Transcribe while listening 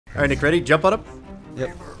Alright, Nick, ready? Jump on him. Yep.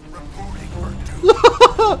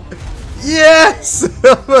 Yes!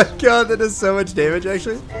 Oh my god, that does so much damage,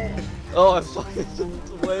 actually. Oh, I fucking jumped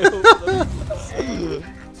way over them.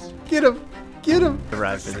 Get him! Get him!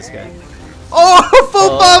 Arrive for this guy. Oh,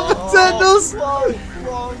 full pop sentinels!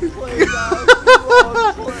 Wrong play, guys.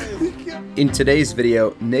 Wrong play. In today's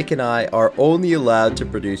video, Nick and I are only allowed to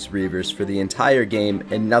produce Reavers for the entire game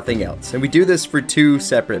and nothing else. And we do this for 2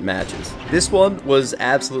 separate matches. This one was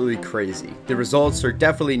absolutely crazy. The results are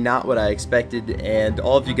definitely not what I expected, and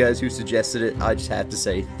all of you guys who suggested it, I just have to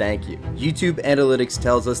say thank you. YouTube Analytics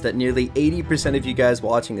tells us that nearly 80% of you guys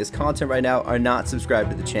watching this content right now are not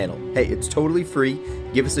subscribed to the channel. Hey, it's totally free.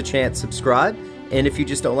 Give us a chance, subscribe, and if you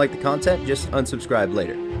just don't like the content, just unsubscribe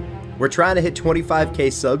later. We're trying to hit 25k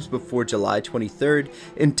subs before July 23rd,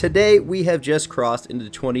 and today we have just crossed into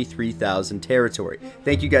 23,000 territory.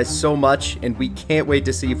 Thank you guys so much, and we can't wait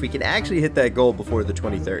to see if we can actually hit that goal before the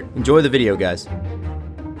 23rd. Enjoy the video, guys.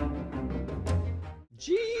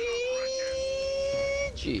 GG.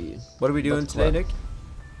 What are we doing today, Nick?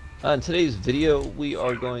 In today's video, we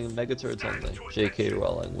are going Mega Turrets only. JK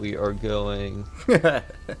Rowling. We are going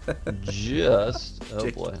just... Oh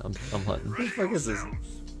boy, I'm hunting. What the fuck is this?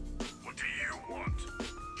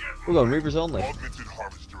 We're going Reavers only.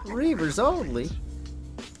 Reavers only?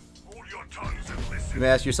 You may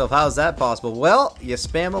ask yourself, how is that possible? Well, you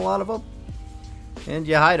spam a lot of them, and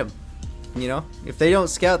you hide them. You know, if they don't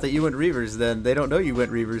scout that you went Reavers, then they don't know you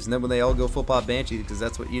went Reavers, and then when they all go full pop Banshee, because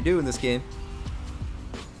that's what you do in this game,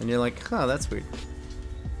 and you're like, huh, that's weird.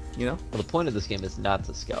 You know? Well, the point of this game is not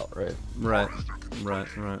to scout, right? Right.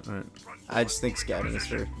 I just think scouting is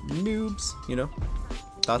for noobs, you know?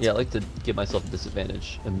 Thoughts? Yeah, I like to give myself a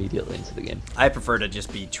disadvantage immediately into the game. I prefer to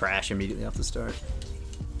just be trash immediately off the start.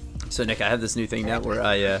 So Nick, I have this new thing now where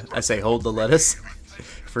I say hold the lettuce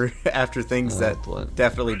for after things that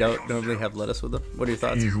definitely don't normally have lettuce with them. What are your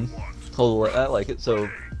thoughts? Hold the I like it. So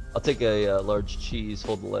I'll take a large cheese,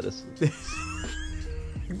 hold the lettuce.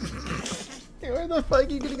 Where the fuck are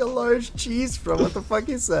you getting a large cheese from? What the fuck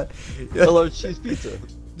is that? A large cheese pizza.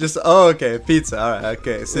 Just okay, pizza. All right,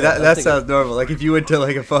 okay. So yeah, that sounds normal. Like if you went to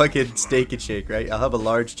like a fucking Steak and Shake, right? I'll have a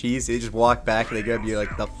large cheese. They just walk back and they grab you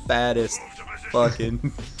like the fattest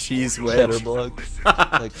fucking cheese wedge. Cheddar block.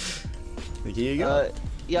 Like here you go.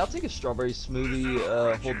 Yeah, I'll take a strawberry smoothie.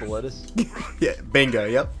 Hold the lettuce. Yeah, bingo.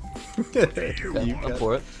 Yep. Okay, I'm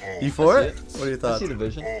for it. You for it? What are your thoughts? I see the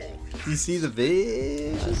vision. You see the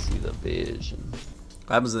vision? I see the vision.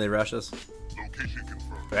 What happens when they rush us?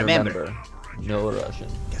 Remember, no Russian.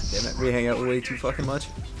 God damn it, we hang out way too fucking much.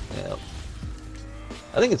 Yeah.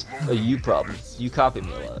 I think it's a you problem. You copy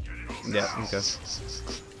me a lot. Yeah, okay.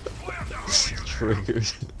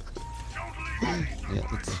 Triggers.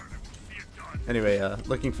 Yeah, okay. Anyway,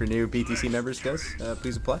 looking for new BtC members, guys.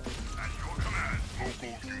 Please apply.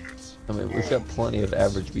 I mean, we've got plenty of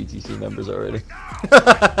average BtC members already.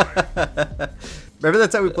 Remember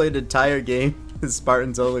that time we played an entire game,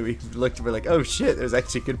 Spartans only? We looked and we're like, oh shit, there's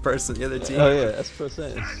actually a good person on the other team. Oh yeah, that's what I'm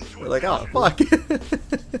saying. We're like, oh fuck.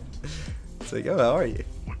 It's like, oh, how are you?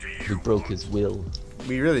 We broke his will.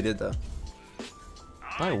 We really did though.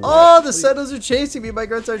 Oh, the Sentinels are chasing me. My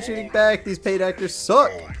grunts aren't shooting back. These paid actors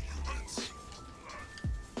suck.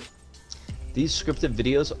 These scripted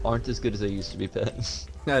videos aren't as good as they used to be, Pat.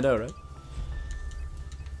 I know, right?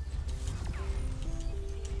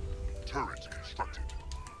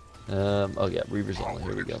 Oh yeah, Reavers only.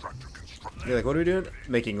 Here we go. You're like, what are we doing?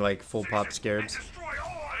 Making like full pop scarabs.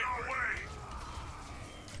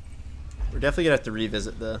 We're definitely gonna have to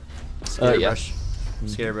revisit the Scarab Rush,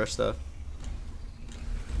 Scarab Rush stuff.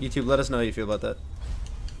 YouTube, let us know how you feel about that.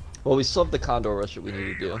 Well, we still have the Condor Rush that we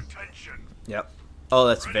need to do. Yep. Oh,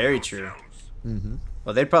 that's very true.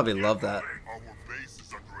 Well, they'd probably love that.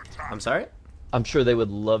 I'm sorry? I'm sure they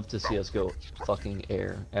would love to see us go fucking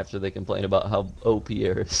air after they complain about how OP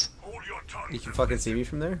air is. You can fucking see me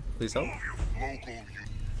from there? Please help.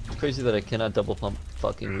 It's crazy that I cannot double pump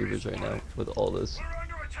fucking Reavers right now with all this.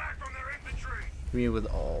 I mean, with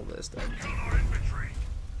all this stuff.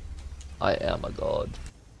 I am a god.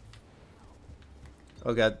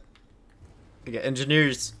 Oh god. I got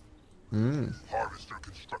engineers.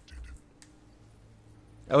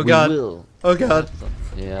 Oh god. Oh god.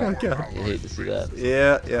 Yeah. Oh god. I hate to see that.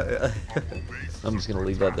 Yeah. I'm just gonna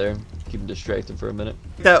leave that there. Keep him distracted for a minute.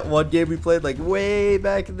 That one game we played like way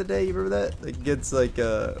back in the day, you remember that? Like against like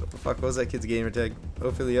fuck, what was that kid's gamer tag?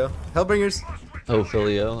 Ophelio? Hellbringers?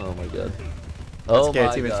 Ophelio? Oh my god. Oh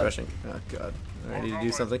my teammates god. rushing. Oh god. I need to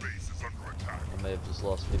do something. I may have just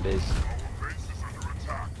lost my base.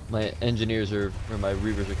 My engineers are, or my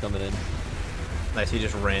Reavers are coming in. Nice, he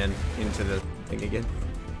just ran into the thing again.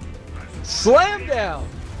 Slam down!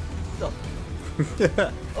 Oh.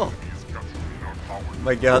 Oh.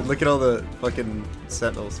 My god, look at all the fucking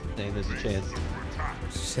sentinels. Dang, there's a chance.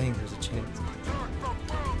 Just saying there's a chance.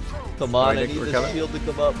 Come on, Alright, I Nick, need we're this coming. shield to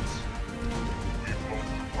come up.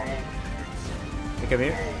 Hey, come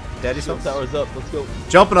here. Daddy's Shield home. tower's up, let's go.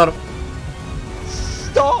 Jumping on him.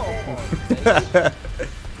 Stop!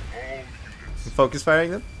 Focus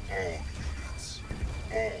firing them.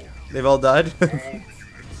 They've all died.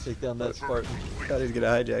 Take down that Spartan. Thought he was gonna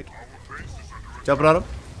hijack. Jumping on him.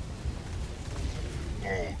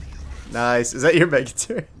 Nice. Is that your mega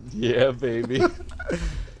turret? Yeah, baby.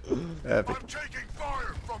 Epic.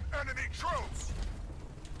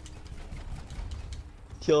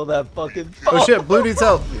 Kill that fucking. Oh shit! Blue needs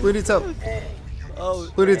help. Blue needs help. Oh.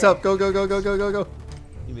 Blue needs help. Go go go go go go go.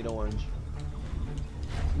 You mean orange?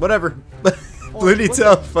 Whatever. Blue needs what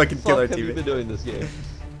help. the Fucking kill our fuck have you been teammate. doing this game?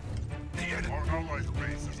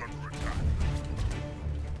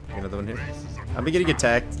 Another one here. I've been getting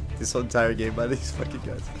attacked this whole entire game by these fucking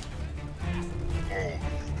guys.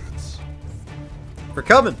 We're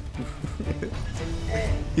coming.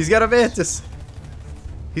 He's got a mantis.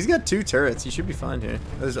 He's got 2 turrets. He should be fine here.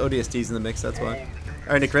 There's ODSTs in the mix. That's why.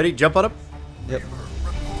 All right, Nick, ready? Jump on him. Yep.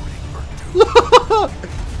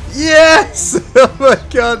 Yes! Oh my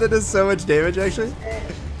god, that does so much damage, actually.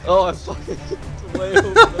 Oh, I fucking it's way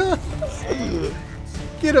over.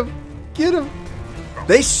 Get him! Get him!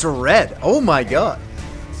 They shred! Oh my god!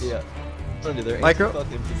 Yeah. Sunday, they're Micro?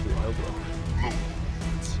 fucking infantry. No blow.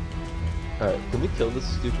 Alright, can we kill this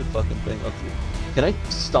stupid fucking thing up here? Can I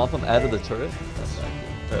stomp him out of the turret? That's not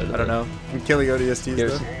cool. Alright, I don't know. I'm killing ODSTs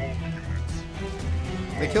Here's- though.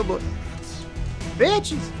 They kill boy.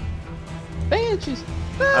 Banshees! Banshees!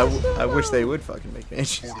 I wish they would fucking make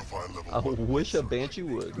banshees. I wish a banshee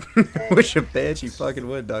would. Wish a banshee fucking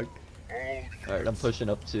would, dog. Alright, I'm pushing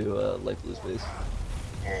up to light blue space.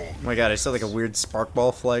 Oh my god, I saw like a weird spark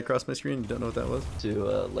ball fly across my screen. You don't know what that was? To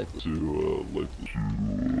light blue.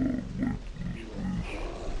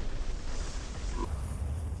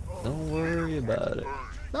 Don't worry about it.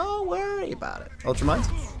 Don't worry about it. Ultramines?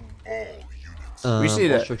 We just need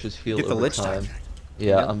to structures heal get the over lich time. time.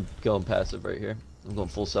 Yeah, Yeah. I'm going passive right here. I'm going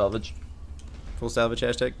full salvage. Full salvage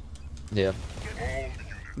hashtag. Yeah.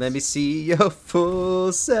 Let me see your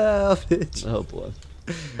full salvage. Oh boy.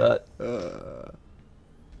 But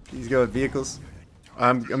He's going vehicles.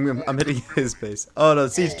 I'm hitting his base. Oh no,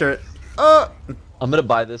 siege turret. Oh! I'm gonna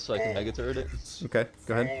buy this so I can mega turret it. Okay,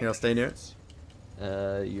 go ahead. Here, I'll stay near it.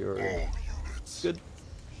 You're good.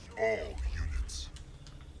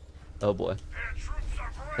 Oh boy.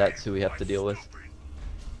 That's who we have to deal with.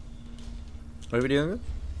 What are we dealing with?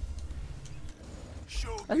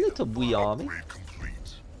 A little wee army.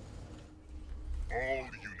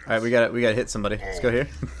 Alright, we gotta hit somebody. Let's go here.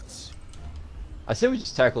 I say we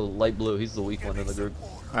just tackle light blue. He's the weak one in the group.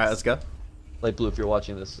 Alright, let's go. Light blue, if you're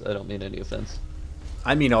watching this, I don't mean any offense.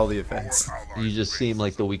 I mean all the offense. You just seem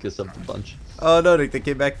like the weakest of the bunch. Oh no, Nick, they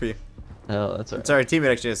came back for you. Oh, that's alright. Sorry,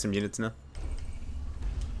 teammate actually has some units now.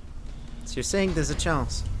 So you're saying there's a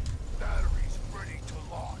chance?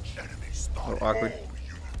 Oh, awkward.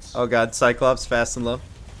 Oh god, Cyclops, fast and low.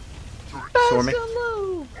 Swarming.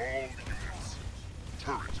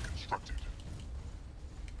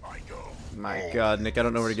 My god, Nick, I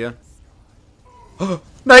don't know where to go.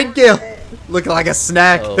 Nightingale! Looking like a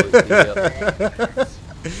snack! Oh, yep.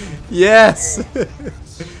 Yes!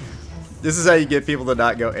 This is how you get people to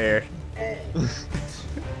not go air.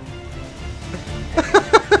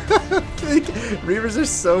 Reavers are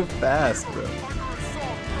so fast, bro.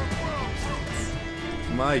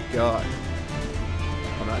 My god.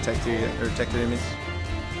 I'm not tech 2 yet, or tech 3 I mean.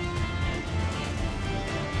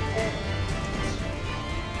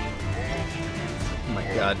 Oh my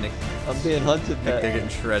god, Nick. I'm being hunted, Nick, Matt. they're getting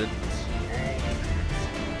shredded.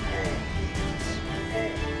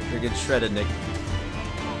 They're getting shredded, Nick.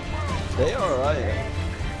 They are, I am.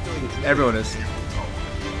 Everyone is.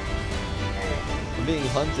 I'm being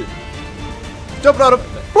hunted. Jumping on him!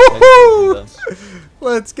 Woohoo! Woohoo!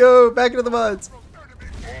 Let's go! Back into the mines!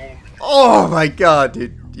 Oh my god,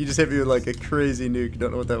 dude. You just hit me with like a crazy nuke. Don't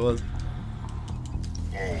know what that was.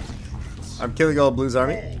 I'm killing all Blue's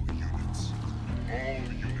army.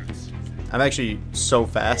 I'm actually so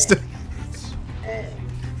fast.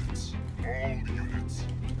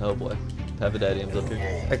 Oh boy. Papadadium's up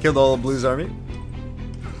here. I killed all of Blue's army.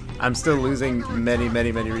 I'm still losing many,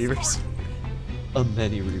 many, many Reavers. A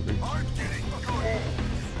many Reaver.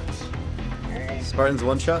 Spartan's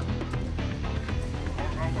one shot.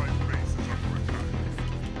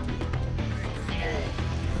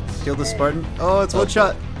 Kill the Spartan. Oh, it's one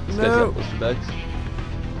shot. This guy's No. got blister bags.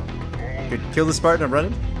 Good. Kill the Spartan. I'm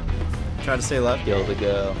running. Trying to stay alive. Kill the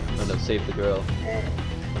girl. Oh no, save the girl.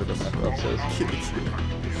 Whatever Macross says.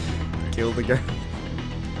 Kill the girl.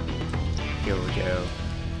 Kill the girl.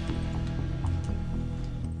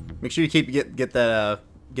 Make sure you get that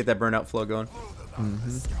burnout flow going.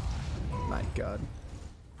 My God.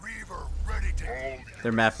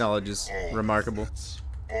 Their map knowledge is remarkable.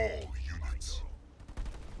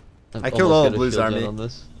 I killed all of Blue's army. On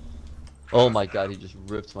this. Oh my God, he just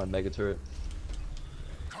ripped my mega turret.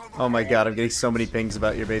 Oh my God, I'm getting so many pings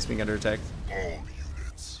about your base being under attack.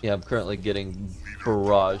 Yeah, I'm currently getting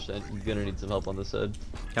barraged. I'm gonna need some help on this side.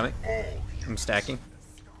 Coming. I'm stacking.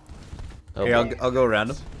 Oh, Here, I'll go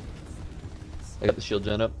around him. I got the shield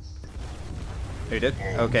gen up. Oh, you did?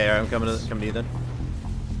 Okay, alright, I'm coming to you then.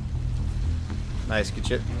 Nice, good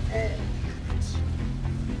shit.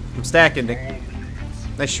 I'm stacking, Nick.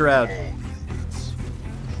 Nice shroud.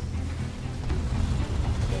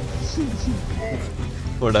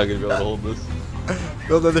 We're not gonna be able to hold this.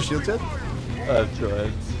 Build another shield gen? I've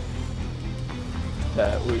tried.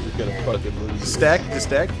 Pat, we're just gonna fucking lose. Stack, just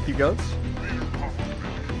stack, keep going.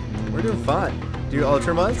 We're doing fine. Do you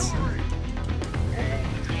ultramods?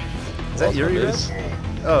 Is that your base?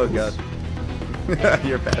 Oh God.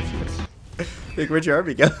 You're bad. Nick, where'd your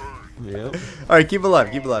army go? Yep. Alright, keep alive,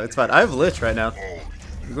 keep alive. It's fine. I have Lich right now.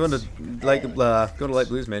 I'm going to light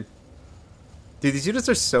blues, man. Dude, these units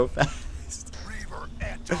are so fast.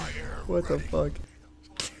 What the fuck?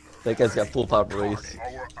 That guy's got full pop race.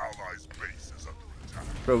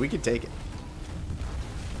 Bro, we can take it.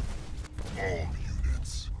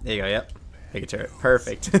 There you go, yep. Take a turret.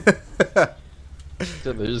 Perfect. They're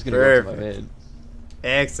just gonna go to my main.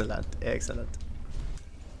 Excellent, excellent.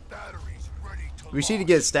 We need to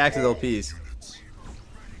get stacks with LPs.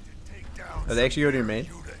 Are they actually go to your main?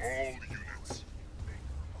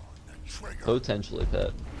 Potentially,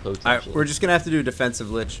 Pat. Potentially. Alright, we're just gonna have to do a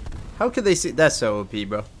defensive Lich. How could they see? That's so OP,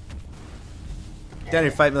 bro. Down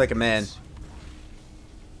here, fight me like a man.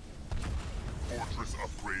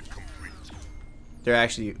 They're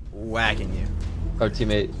actually whacking you. Our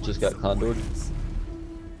teammate just got condored.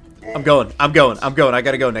 I'm going. I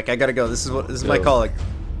gotta go, Nick. I gotta go. This is my calling.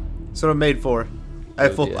 That's what I'm made for. I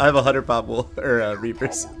have I have 100 pop wool or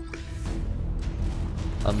Reapers.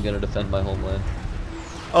 I'm gonna defend my homeland.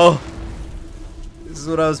 Oh, this is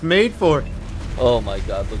what I was made for. Oh my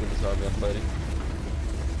God! Look at this army I'm fighting.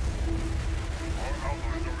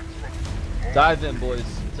 Dive in, boys.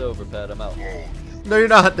 It's over, Pat. I'm out. No, you're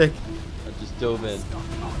not, Nick. I just dove in.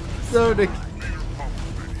 No, Nick.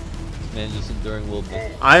 Man, just enduring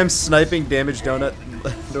wilderness. I am sniping damage donut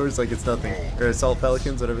doors like it's nothing, or assault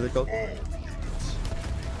pelicans, whatever they're called.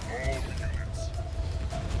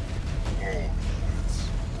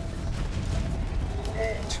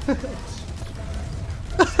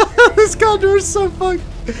 This Condor is so fucked.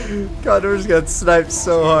 Condor's got sniped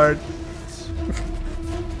so hard.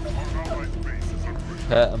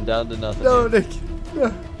 Pat, I'm down to nothing. No, Nick.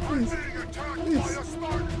 No, please. Please.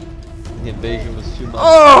 The invasion was too much.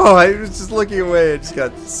 Oh, I was just looking away. I just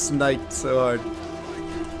got sniped so hard.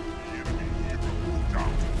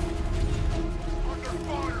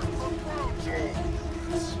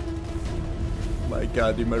 My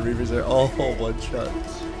God, dude, my Reavers are all one shot.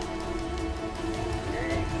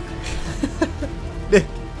 Nick.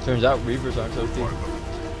 Turns out Reavers aren't OP.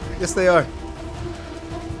 Yes, they are.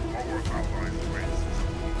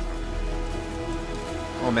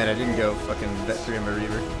 Oh man, I didn't go fucking vet 3 on my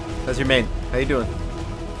Reaver. How's your main? How you doing?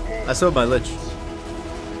 I sold my Lich.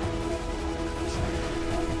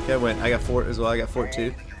 Okay, I went. I got fort as well. I got fort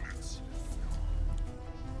too.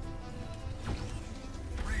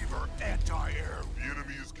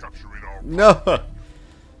 No.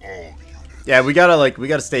 Yeah, we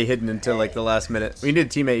gotta stay hidden until like the last minute. We need a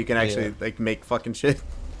teammate who can actually like make fucking shit.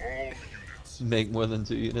 Make more than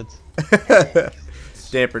 2 units.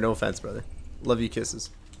 Damper, no offense, brother. Love you,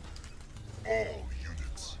 kisses.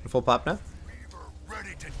 Full pop now.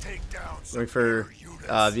 Going for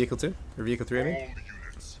vehicle 2 or vehicle 3, I mean.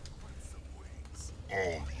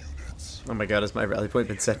 Oh my God, has my rally point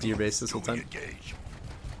been set to your base this whole time?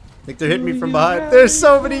 I think they're hitting me from behind. There's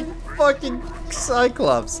so many fucking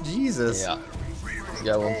Cyclops. Jesus. Yeah.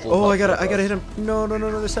 Got one full oh, I gotta hit him. No, no,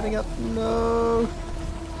 no, no. They're setting up. No.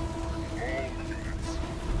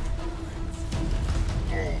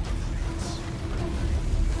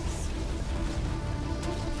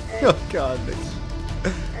 Oh God, Nick.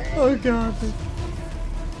 Oh God, Nick.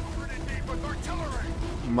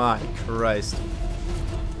 My Christ.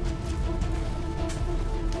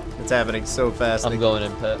 It's happening so fast. I'm Nick. going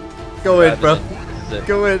in, Pet. Go in, bro. In.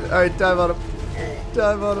 Go in. Alright, dive on him.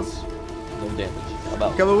 Dive on him. No damage. I'm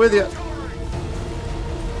out. Coming with you.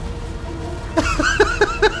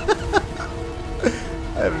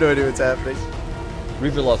 I have no idea what's happening.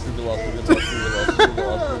 Reaver lost, Reaver lost, Reaver lost, Reaver lost, Reaver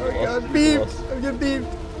lost, Oh my Reaver god, lost, Reaver beamed! lost. I'm getting beamed!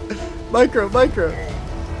 Micro,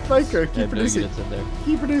 keep producing. In there.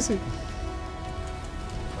 Keep producing.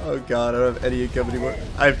 Oh god, I don't have any income anymore.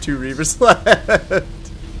 I have 2 Reavers left.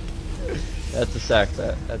 That's a sack,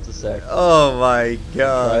 that. That's a sack. Oh my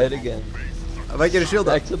god. Try it again. I might get a shield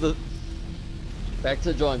up. Back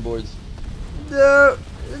to the drawing boards. No!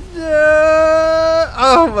 No!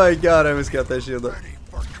 Oh my god, I almost got that shield up.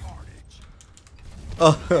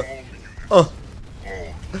 Oh. Oh.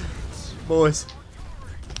 Boys.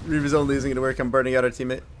 Reaver's only isn't gonna work. I'm burning out our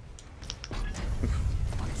teammate.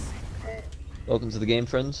 Welcome to the game,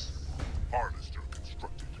 friends.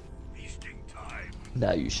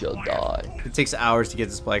 Now you shall die. It takes hours to get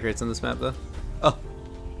the supply crates on this map, though. Oh.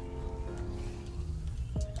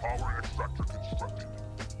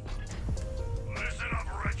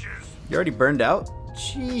 You already burned out?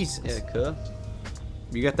 Jesus. Yeah, could.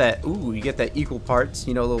 You got that. Ooh, you get that equal parts.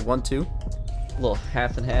 You know, a little 1-2. A little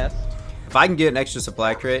half and half. If I can get an extra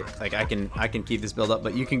supply crate, like I can keep this build up.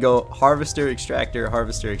 But you can go harvester, extractor,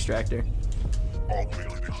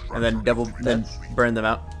 and then then burn them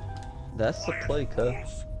out. That's the play, cuh.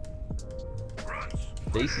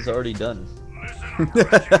 Base is already done.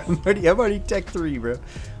 I'm already tech 3, bro.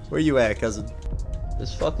 Where you at, cousin?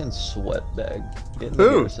 This fucking sweat bag. Get in the Who?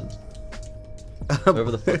 garrison.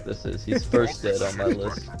 Whoever the fuck this is, he's first dead on my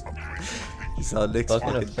list. You saw Nick's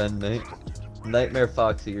Fucking offend me. Nightmare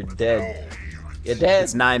Foxy, you're dead. You're dead.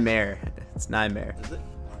 It's Nightmare. It's Nightmare. Is it?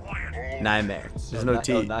 Nightmare. There's no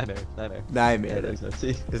T. Oh, Nightmare. Nightmare. Nightmare. Yeah, there's no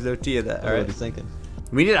T. There's no T in that. All All right. right. What are you thinking?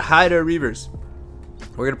 We need to hide our Reavers.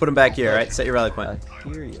 We're gonna put them back here. All right. Set your rally point. I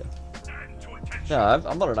hear ya. No,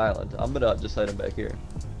 I'm on an island. I'm gonna just hide him back here.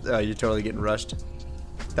 Oh, you're totally getting rushed.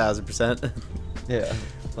 1000%. Yeah.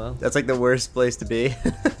 Well. That's like the worst place to be.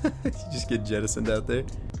 You just get jettisoned out there.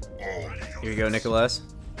 Here we go, Nicholas.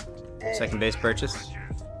 Second base purchase.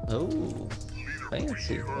 Oh.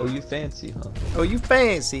 Fancy. Oh, you fancy, huh? Oh, you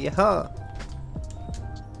fancy, huh?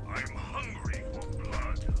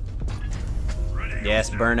 Yes,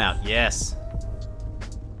 burnout. Yes.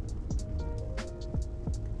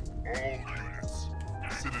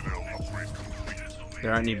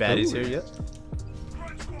 There aren't any baddies here yet.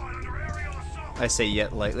 I say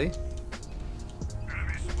yet lightly.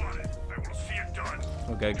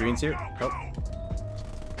 Okay, green's here. Oh.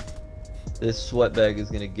 This sweat bag is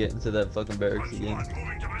gonna get into that fucking barracks again.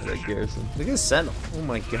 That garrison. Look at this sentinel. Oh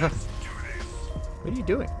my god. What are you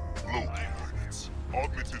doing?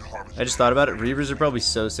 I just thought about it. Reavers are probably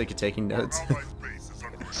so sick of taking notes.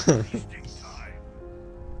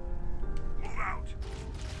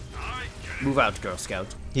 Move out, Girl Scout.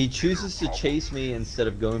 He chooses to chase me instead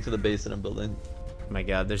of going for the base that I'm building. My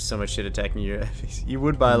god, there's so much shit attacking your enemies. You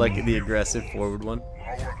would buy like the aggressive forward one.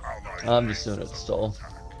 I'm just doing it to stall.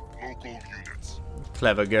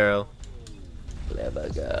 Clever girl. Clever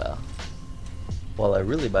girl. Well, I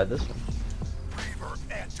really buy this one.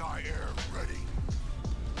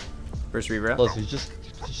 First Reaver out. Plus, he's just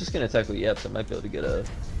gonna attack with Yeps. I might be able to get a.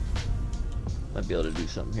 Might be able to do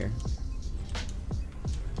something here.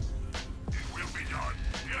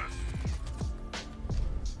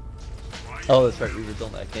 Oh, that's right. Reaver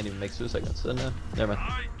don't. I can't even make suicide guns. So no, never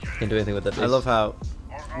mind. Can't do anything with that base. I love how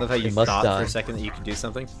you must thought die. for a second that you could do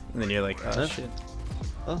something, and then you're like, oh Huh? shit.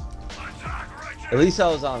 Well, at least I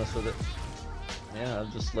was honest with it. Yeah, I'll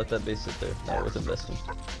just let that base sit there. Not worth investing.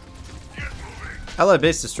 Allied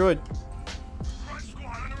base destroyed.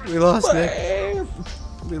 We lost Nick.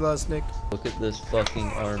 We lost Nick. Look at this fucking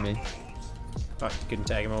army. Fuck, couldn't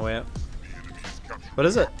tag him on the way up. What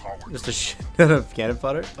is it? Just a shit ton of cannon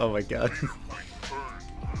fodder? Oh my god.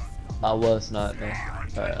 I was not, no.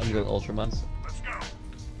 Alright, I'm going Ultramons.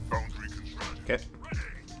 Okay.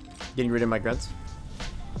 Getting rid of my grunts.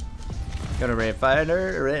 Gonna rain fire,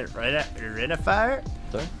 rain a fire.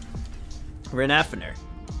 Sorry? Renafiner.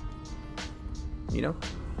 You know?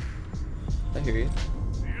 I hear you.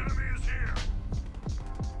 The enemy is here.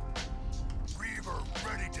 Reaver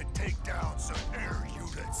ready to take down some air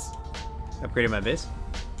units. Upgrading my base.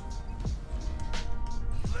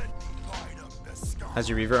 Let me light up the sky. How's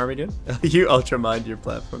your Reaver army doing? You ultramined your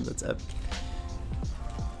platform, that's epic.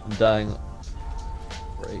 I'm dying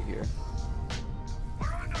right here.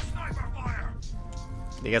 We're under sniper fire.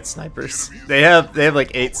 They got snipers. They have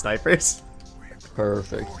like 8 snipers.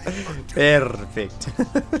 Perfect. Perfect.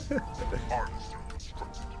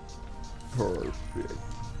 Perfect.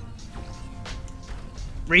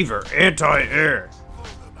 Reaver, anti-air. Blow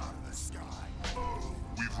them out of the sky.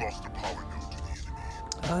 We've lost a power node to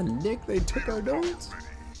the enemy. Nick, they took our nodes.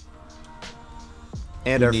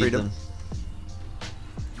 And Who our needs freedom. them?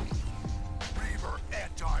 Reaver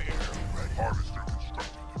anti-air ready. Harvester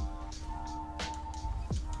constructed.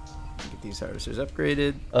 Get these harvesters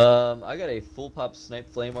upgraded. I got a full pop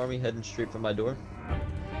snipe flame army heading straight for my door.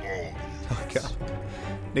 Oh god.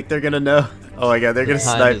 Nick, they're gonna know. Oh my god, they're gonna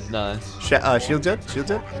Time snipe. is nice. Shield jet? Shield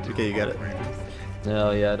jet? Okay, you got it.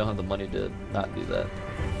 No, yeah, I don't have the money to not do that.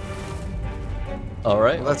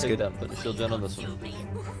 Alright, Well, I'll that's take good. that. Put a shield gen on this one.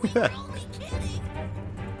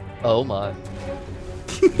 Oh my.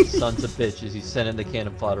 Sons of bitches, he's sending the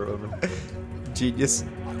cannon fodder over. Genius.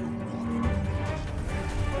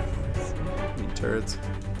 Need turrets.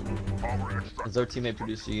 Has our teammate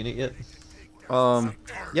produced a unit yet?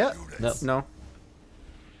 Yeah. No, No.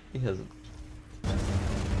 he hasn't.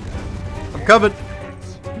 I'm coming.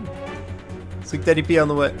 Slick Daddy P on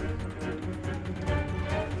the way.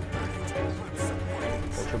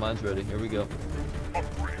 Ultra mine's ready. Here we go.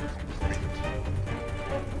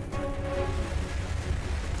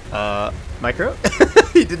 Micro?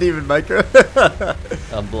 He didn't even micro.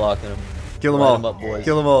 I'm blocking him. Kill them Light all. him up, boys.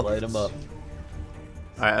 Kill them all. Light him up.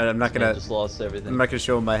 Alright, I'm not Man gonna. just lost everything. I'm not gonna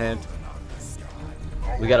show him my hand.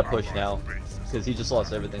 We gotta push now. Because he just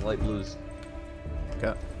lost everything. Light blues.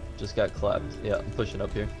 Okay. Just got clapped. Yeah, I'm pushing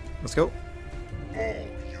up here. Let's go.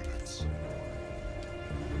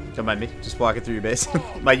 Don't mind me. Just walking through your base.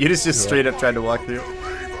 My unit's just Yeah. straight up trying to walk through.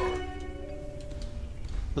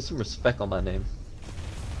 Put some respect on my name.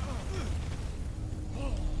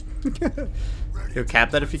 Yo,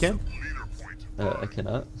 cap that if you can. I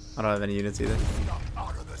cannot. I don't have any units either.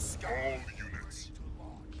 Out of the sky. All units.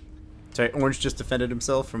 Sorry, Orange just defended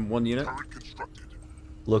himself from one unit. Turret constructed.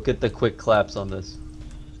 Look at the quick claps on this.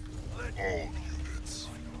 All units.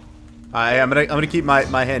 I'm gonna keep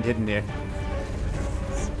my hand hidden here.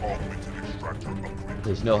 Augmented extractor upgrade.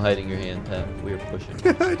 There's no hiding your hand, Pat. We are pushing.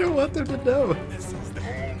 I don't want them to know. All units.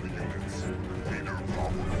 Leader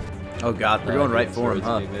power. Oh god, we're going right for him,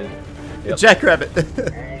 huh? Yep. Jackrabbit. All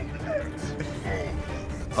units.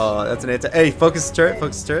 Oh, that's an anti. Hey, focus the turret.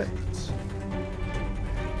 Focus the turret.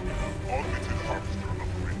 Augmented harvester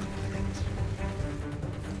upgrade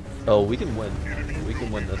complete. Oh, we can win. We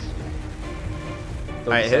can win this. Focus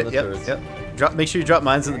Alright, hit on it. the Yep, turrets. yep. Drop. Make sure you drop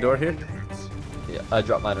mines in the door here. Yeah, I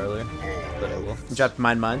dropped mine earlier, but I will. Drop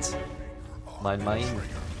mines. Mine.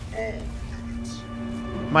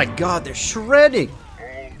 My god, they're shredding.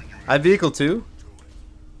 I have vehicle too.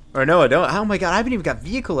 Or no, I don't. Oh my god, I haven't even got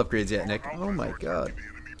vehicle upgrades yet, Nick. Oh my god.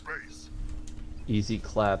 Enemy base. Easy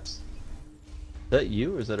claps. Is that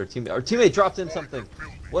you or is that our teammate? Our teammate dropped in something.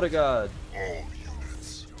 What a god. All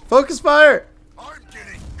units. Focus fire. I'm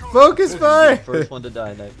getting good. Focus fire. First one to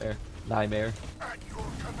die, Nightmare. Nightmare. At your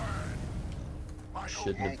command. My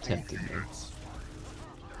Shouldn't have mobile tempted me. units.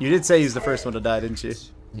 You did say he's the first one to die, didn't you?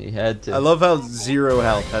 He had to. I love how 0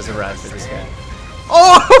 health has arrived for this guy.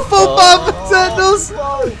 Oh, full pop sentinels!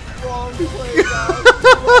 Wrong play, guys.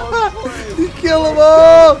 Kill them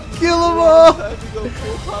all! Kill them all! Time to go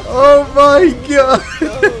full pop. Oh my god!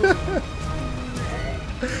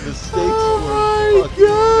 The stakes Oh were my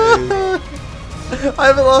fucking god! I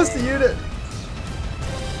haven't lost a unit. big.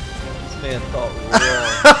 This man thought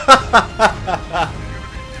wrong.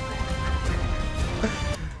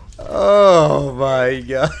 Oh my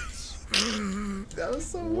god. That was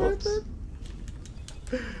so worth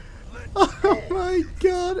it. Oh my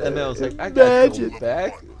god. That man was like, I got you Imagine.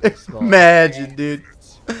 back. Imagine, dude.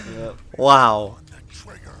 Yep. Wow.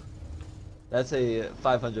 Trigger. That's a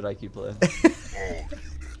 500 IQ play. All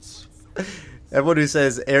units. Everyone who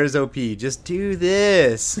says air's OP, just do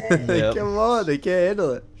this. Yep. Come on, they can't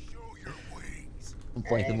handle it. Show your wings. I'm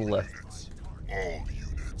flanking the left. All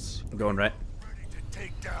units. I'm going right. Ready to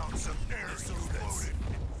take down some air units.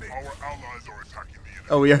 Our allies are attacking the enemy.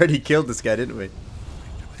 Oh, we already killed this guy, didn't we?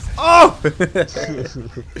 Oh!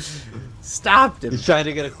 Stopped him. He's trying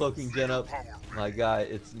to get a cloaking gen up. My guy,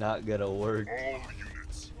 it's not gonna work. All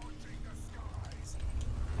units.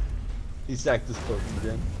 He sacked his cloaking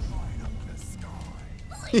gen.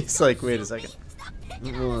 He's like, wait a second.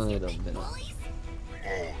 Wait a minute. All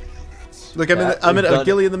units. Look, I'm Yeah, I'm we've in done a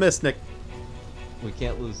Gilly in the mist, Nick. We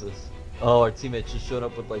can't lose this. Oh, our teammate just showed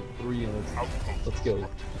up with like 3 units. Let's go. Our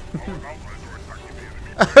allies are attacking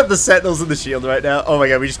the enemy. The Sentinel's in the shield right now. Oh my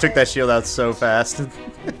god, we just took that shield out so fast. Oh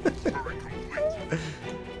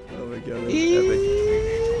my god, that was epic.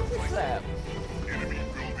 Easy clap. Enemy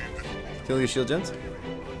building this. Kill your shield gens?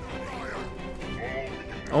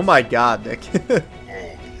 Oh my god, Nick.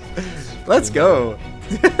 Let's go.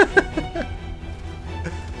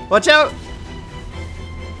 Watch out!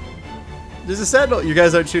 There's a Sentinel. You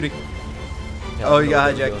guys aren't shooting. Yeah, Oh, I you don't know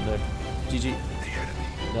got where hijacked. we're going GG.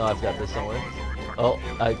 there. No, I've got this somewhere. Oh,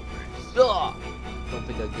 don't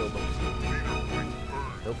think I killed him.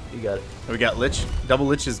 Nope, you got it. We got Lich. Double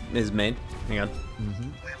Lich is his main. Hang on. We've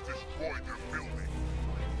destroyed their building.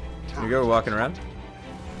 Here we go, we're walking around.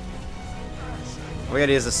 All we got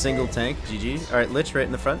is a single tank. GG. Alright, Lich right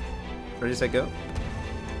in the front. Ready, set, go.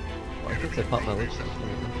 I think I popped my Lich.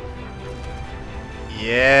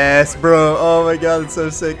 Yes, bro. Oh my god, it's so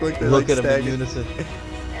sick. Look, Look like at him in staggered. unison.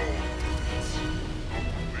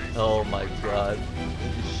 Oh my god.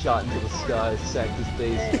 He just shot into the sky, sacked his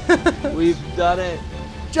base. We've done it!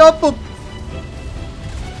 Jump him!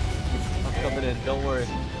 I'm coming in, don't worry.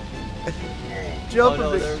 Jump Oh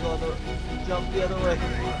no, him! they're going the... Jump the other way.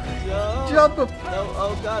 Jump! Jump him! No,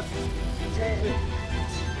 oh god.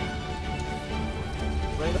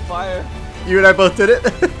 Rain of fire. You and I both did it.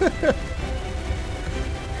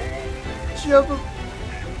 Jump him!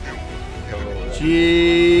 Oh,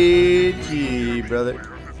 GG, brother.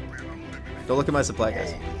 Don't look at my supply,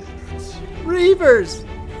 guys. Reavers!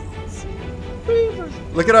 Reavers.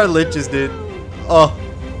 Look at our Liches, dude. Oh.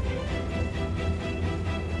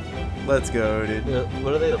 Let's go, dude.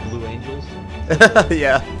 What are they, the Blue Angels?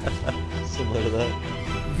 Yeah. Similar to that.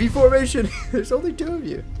 V formation. There's only 2 of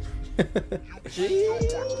you. G.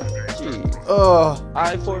 Oh.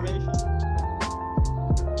 I formation.